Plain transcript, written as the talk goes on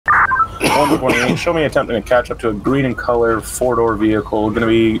128, show me attempting to catch up to a green in color, 4-door vehicle, going to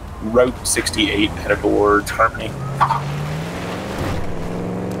be Route 68, headed towards Harmony.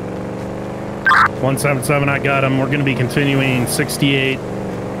 177, I got him. We're going to be continuing 68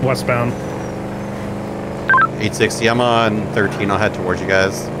 westbound. 860, I'm on 13. I'll head towards you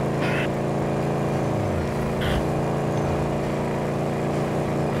guys.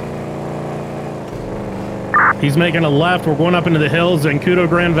 He's making a left. We're going up into the hills in Kudo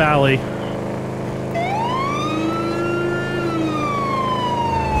Grand Valley.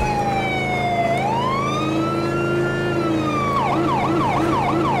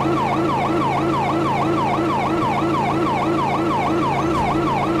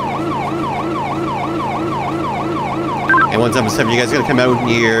 And 177, you guys gonna come out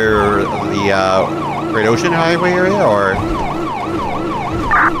near the Great Ocean Highway area, or?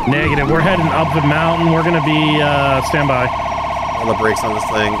 Negative. We're heading up the mountain. We're going to be standby. All the brakes on this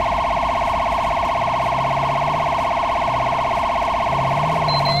thing.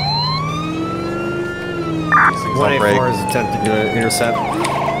 One 184 is attempting to intercept.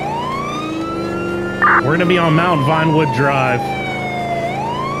 We're going to be on Mount Vinewood Drive.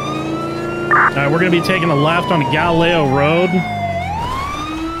 We're going to be taking a left on Galileo Road.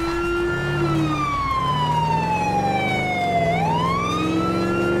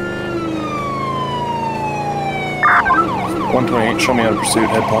 Show me how to pursuit,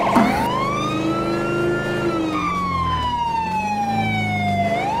 head pump.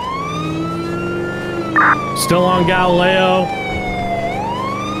 Still on Galileo.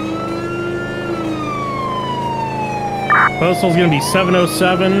 Postal's going to be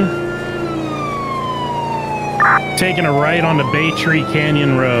 707. Taking a right onto Bay Tree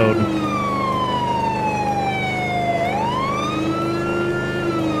Canyon Road.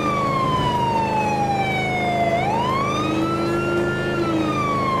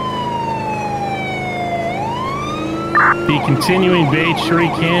 Be continuing Bay Tree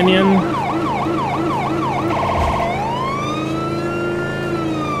Canyon.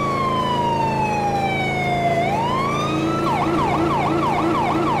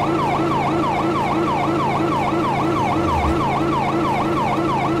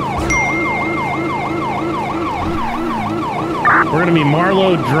 We're going to be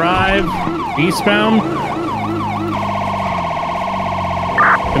Marlowe Drive, eastbound.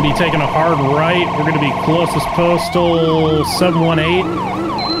 Going to be taking a hard right. We're going to be closest postal 718.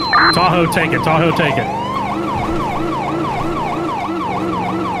 Tahoe, take it. Tahoe, take it.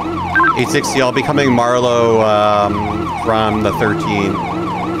 860, I'll be coming Marlowe from the 13.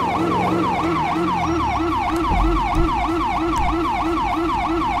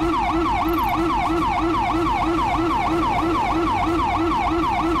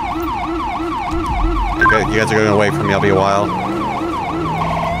 Okay, you guys are going away from me. I'll be a while.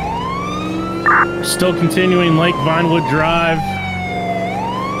 Still continuing Lake Vinewood Drive.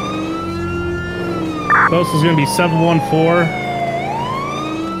 Postal's going to be 714.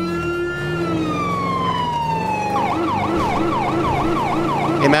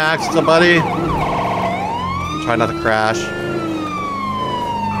 Hey Max, what's up, buddy? Try not to crash.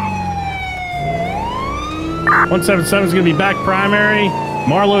 177 is going to be back primary.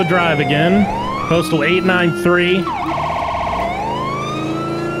 Marlowe Drive again. Postal 893.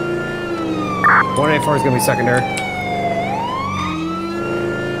 184 is going to be secondary.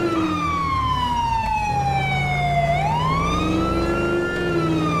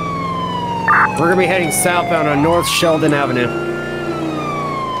 We're going to be heading southbound on North Sheldon Avenue.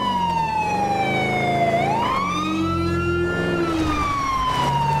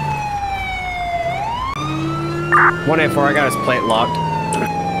 .184, I got his plate locked.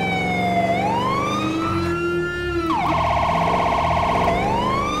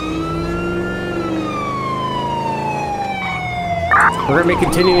 We're going to be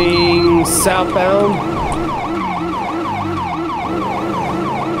continuing southbound.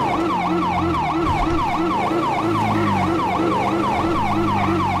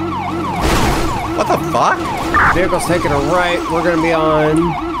 What the fuck? Vehicle's taking a right. We're going to be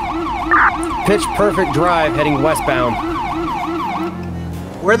on Pitch Perfect Drive heading westbound.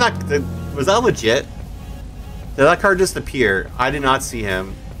 Where was that legit? Did that car just appear? I did not see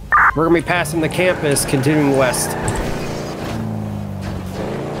him. We're going to be passing the campus, continuing west.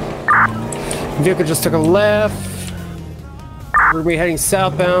 Vehicle just took a left. We're going to be heading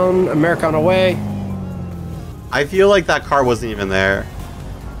southbound, Americana Way. I feel like that car wasn't even there.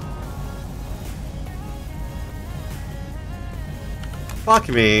 Fuck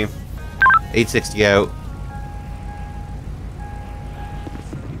me. 860 out.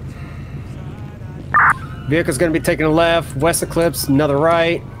 Vehicle's going to be taking a left, west Eclipse, another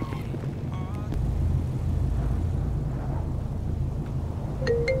right.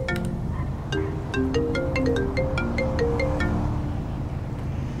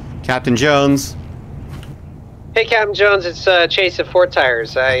 Captain Jones. Hey, Captain Jones, it's Chase at Four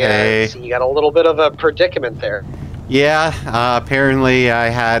Tires. I see you got a little bit of a predicament there. Yeah, apparently I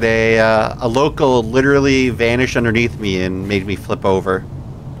had a local literally vanish underneath me and made me flip over.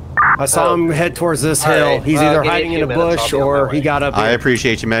 I saw him head towards this hill. Right. He's either hiding in a bush or he got up here. I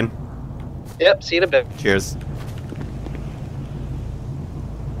appreciate you, man. Yep, see you in a bit. Cheers.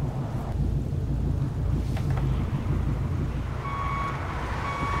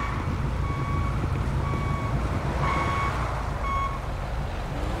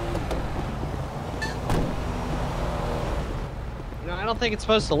 I don't think it's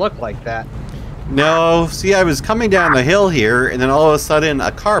supposed to look like that. No, see, I was coming down the hill here, and then all of a sudden,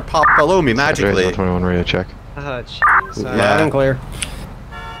 a car popped below me magically. 121 ready to check. Oh, jeez. Yeah. Clear.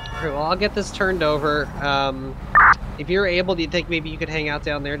 Alright, well, I'll get this turned over. If you're able, do you think maybe you could hang out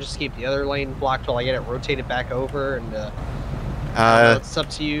down there just to keep the other lane blocked while I get it rotated back over? And it's up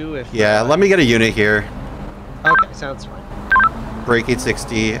to you. If let me get a unit here. Okay, sounds fine. Break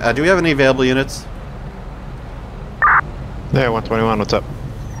 860. Do we have any available units? Yeah, 121, what's up?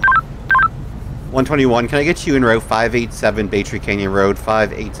 121, can I get you in route 587 Baytree Canyon Road,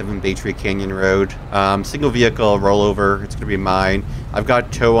 587 Baytree Canyon Road. Single vehicle rollover, it's going to be mine. I've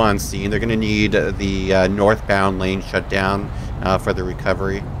got tow on scene. They're going to need the northbound lane shut down for the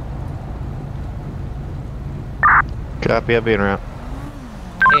recovery. Copy, I'll be en route.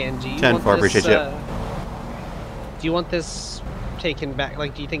 And do you 10-4, want this, appreciate you. Do you want this taken back?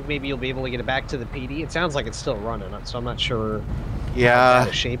 Like, do you think maybe you'll be able to get it back to the PD? It sounds like it's still running, so I'm not sure. Yeah.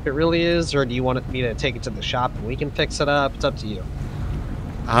 What shape it really is, or do you want me to take it to the shop and we can fix it up? It's up to you.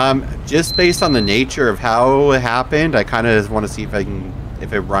 Just based on the nature of how it happened, I kind of want to see if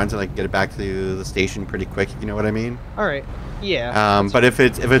if it runs and I can get it back to the station pretty quick. If you know what I mean? All right. Yeah. But if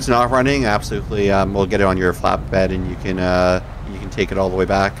it's not running, absolutely, we'll get it on your flatbed and you can take it all the way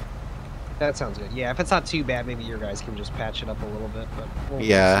back. That sounds good. Yeah. If it's not too bad, maybe your guys can just patch it up a little bit. But we'll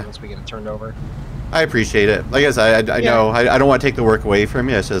see once we get it turned over. I appreciate it. Like I said, I know I don't want to take the work away from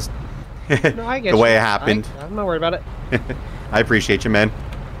you. It's just no, I get the way it happened. I'm not worried about it. I appreciate you, man.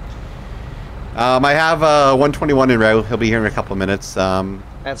 I have 121 en route. He'll be here in a couple of minutes.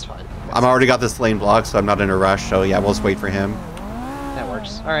 That's fine. I'm already got this lane blocked, so I'm not in a rush. So yeah, we'll just wait for him. That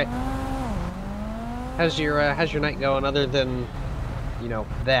works. All right. How's your night going? Other than,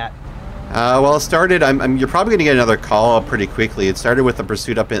 that. Well, it started. You're probably gonna get another call pretty quickly. It started with a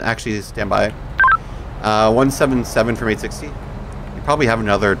pursuit up in. Actually, stand by. 177 from 860. You probably have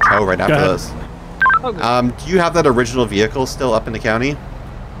another tow right after this. Okay. Do you have that original vehicle still up in the county?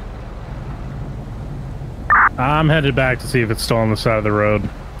 I'm headed back to see if it's still on the side of the road.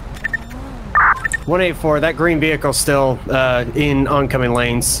 184, that green vehicle's still in oncoming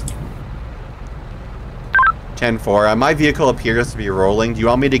lanes. 10-4. My vehicle appears to be rolling. Do you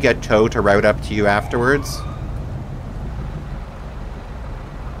want me to get tow to route up to you afterwards?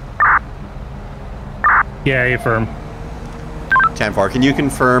 Yeah, affirm. 10-4. Can you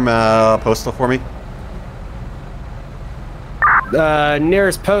confirm postal for me?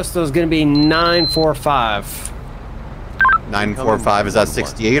 Nearest postal is going to be 945. 945, is that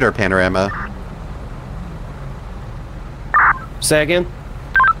 68 or Panorama? Say again?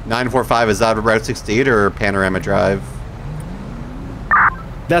 945, is that Route 68 or Panorama Drive?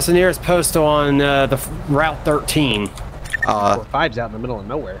 That's the nearest postal on the Route 13. 4-5's out in the middle of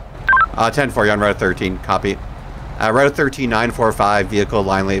nowhere. 10-4, you're on Route 13, copy. Route 13, 945, vehicle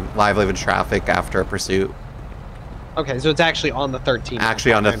live leaving traffic after a pursuit. Okay, so it's actually on the 13.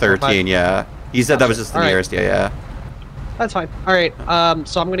 Actually on the 13, yeah. He said that was just the nearest, yeah. That's fine. All right,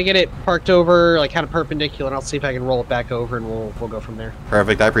 so I'm going to get it parked over, like, kind of perpendicular, and I'll see if I can roll it back over, and we'll go from there.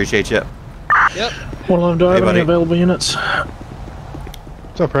 Perfect, I appreciate you. Yep. Well, do I have any available units?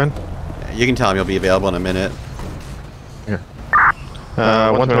 What's up, Ren? You can tell him you'll be available in a minute. Yeah.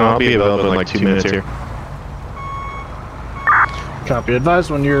 121, I'll be available in like 2 minutes here. Copy. Advise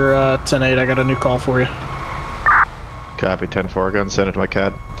when you're 10-8, I got a new call for you. Copy, 10-4, go and send it to my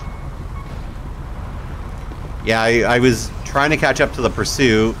CAD. Yeah, I was trying to catch up to the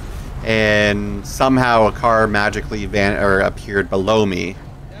pursuit, and somehow a car magically appeared below me,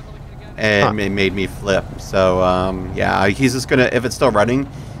 and it made me flip. So, yeah, he's just gonna, if it's still running,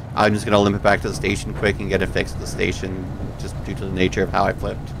 I'm just gonna limp it back to the station quick and get it fixed at the station, just due to the nature of how I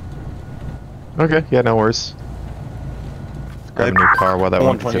flipped. Okay, yeah, no worries. Grab a new car while that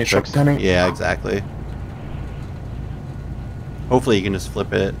one gets fixed. Yeah, exactly. Hopefully you can just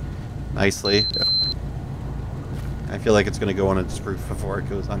flip it nicely. Yeah. I feel like it's going to go on its roof before it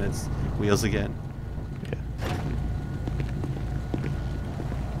goes on its wheels again. Yeah.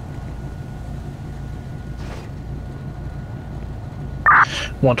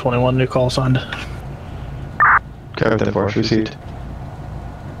 121, new call signed. Okay, 10-4, received.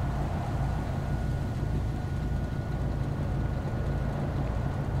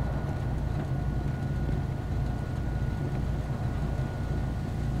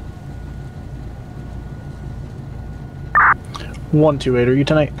 One, 2-8, are you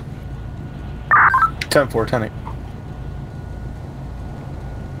tonight? 10-4, 10-8.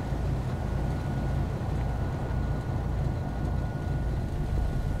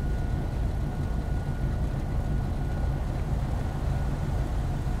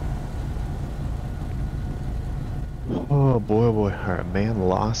 Oh boy, oh boy. Alright, man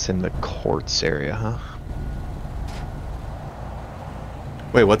lost in the courts area, huh?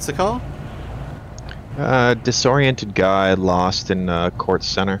 Wait, what's the call? Disoriented guy lost in court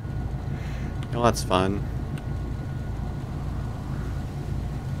center. Well, that's fun.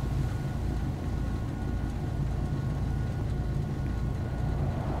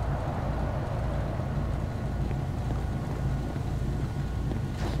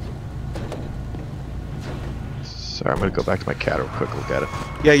 Sorry, I'm gonna go back to my cat real quick, look at it.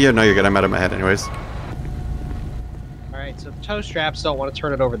 Yeah, no, you're good. I'm out of my head anyways. Alright, so the tow straps don't want to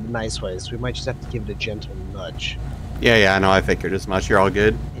turn it over the nice way, so we might just have to give it a gentle nudge. Yeah, I know. I figured as much. You're all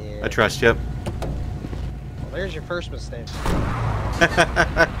good. Yeah. I trust you. Well, there's your first mistake.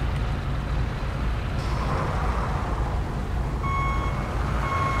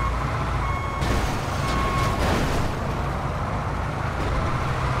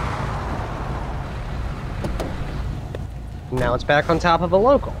 Now it's back on top of a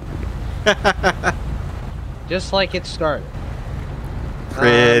local. Just like it started.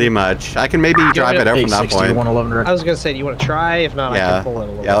 Pretty much. I can maybe drive it out from that point. 111 I was gonna say, do you want to try? If not, I can pull it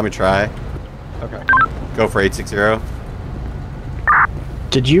a little let me try. Okay. Go for 860.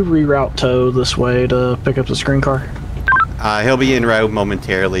 Did you reroute tow this way to pick up the screen car? He'll be en route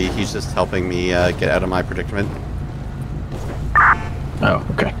momentarily. He's just helping me get out of my predicament. Oh,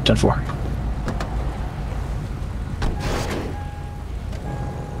 okay. 10-4.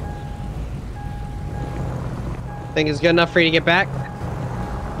 Think it's good enough for you to get back?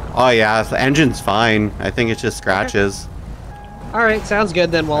 Oh yeah, the engine's fine. I think it's just scratches. All right, sounds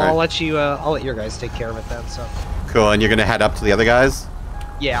good then. Well, All right. I'll let your guys take care of it then. So. Cool, and you're gonna head up to the other guys?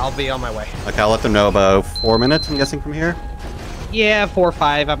 Yeah, I'll be on my way. Okay, I'll let them know about 4 minutes, I'm guessing, from here? Yeah, 4 or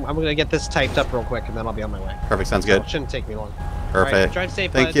 5. I'm gonna get this typed up real quick, and then I'll be on my way. Perfect, sounds So good. it shouldn't take me long. Perfect. All right, drive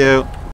safe, Thank bud. you.